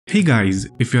Hey guys,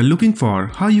 if you're looking for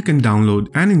how you can download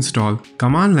and install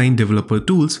command line developer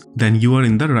tools, then you are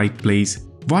in the right place.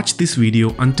 Watch this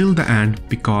video until the end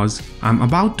because I'm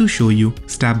about to show you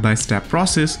step-by-step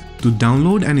process to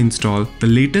download and install the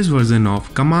latest version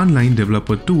of command line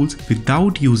developer tools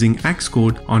without using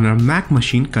Xcode on our Mac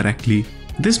machine correctly.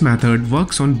 This method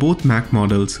works on both Mac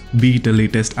models, be it a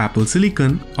latest Apple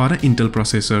Silicon or an Intel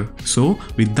processor. So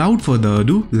without further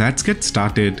ado, let's get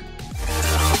started.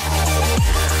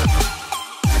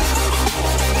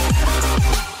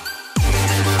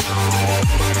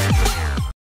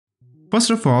 First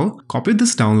of all, copy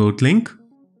this download link.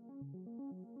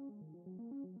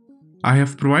 I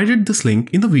have provided this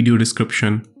link in the video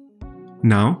description.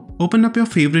 Now, open up your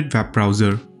favorite web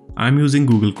browser. I'm using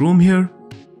Google Chrome here.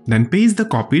 Then paste the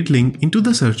copied link into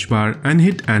the search bar and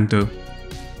hit enter.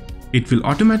 It will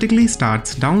automatically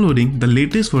start downloading the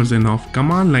latest version of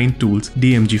command line tools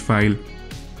DMG file.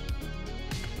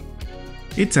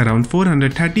 It's around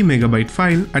 430 MB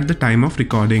file at the time of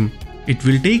recording. It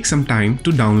will take some time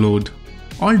to download.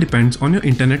 All depends on your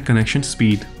internet connection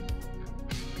speed.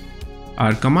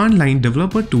 Our command line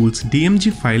developer tools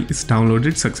DMG file is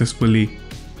downloaded successfully.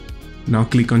 Now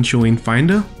click on Show in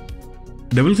Finder.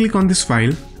 Double click on this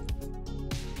file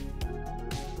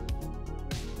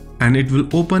and it will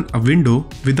open a window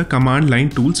with the command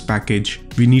line tools package.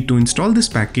 We need to install this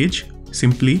package.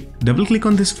 Simply double click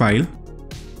on this file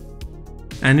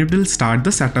and it will start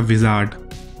the setup wizard.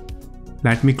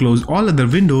 Let me close all other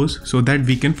windows so that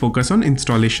we can focus on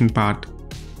installation part.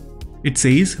 It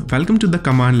says welcome to the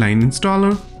command line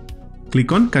installer.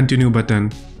 Click on continue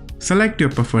button. Select your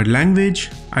preferred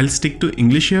language. I'll stick to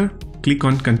English here. Click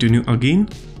on continue again.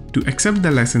 To accept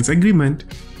the license agreement,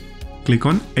 click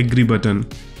on agree button.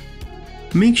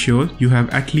 Make sure you have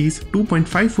at least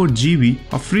 2.54 GB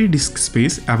of free disk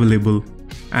space available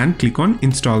and click on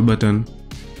install button.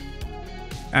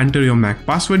 Enter your Mac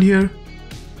password here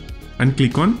and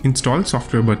click on install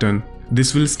software button.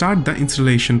 This will start the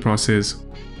installation process.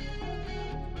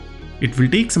 It will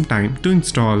take some time to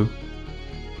install.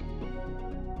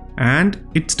 And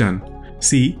it's done.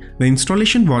 See, the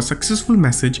installation was successful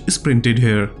message is printed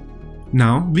here.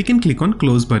 Now we can click on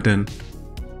close button.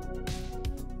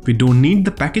 We don't need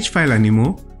the package file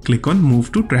anymore. Click on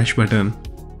move to trash button.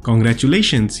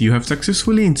 Congratulations, you have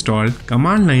successfully installed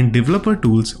command line developer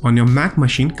tools on your Mac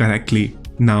machine correctly.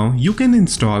 Now you can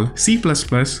install C++,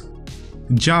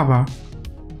 Java,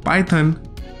 Python,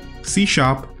 C#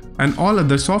 and all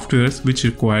other softwares which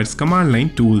requires command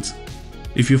line tools.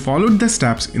 If you followed the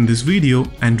steps in this video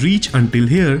and reach until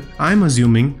here, I'm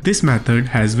assuming this method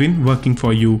has been working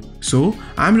for you. So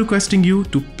I'm requesting you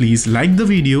to please like the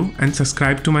video and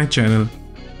subscribe to my channel.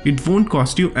 It won't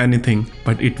cost you anything,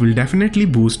 but it will definitely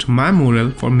boost my morale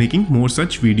for making more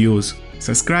such videos.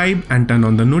 Subscribe and turn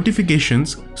on the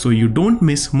notifications so you don't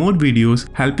miss more videos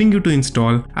helping you to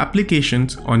install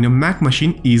applications on your Mac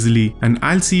machine easily. And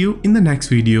I'll see you in the next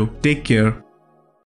video. Take care.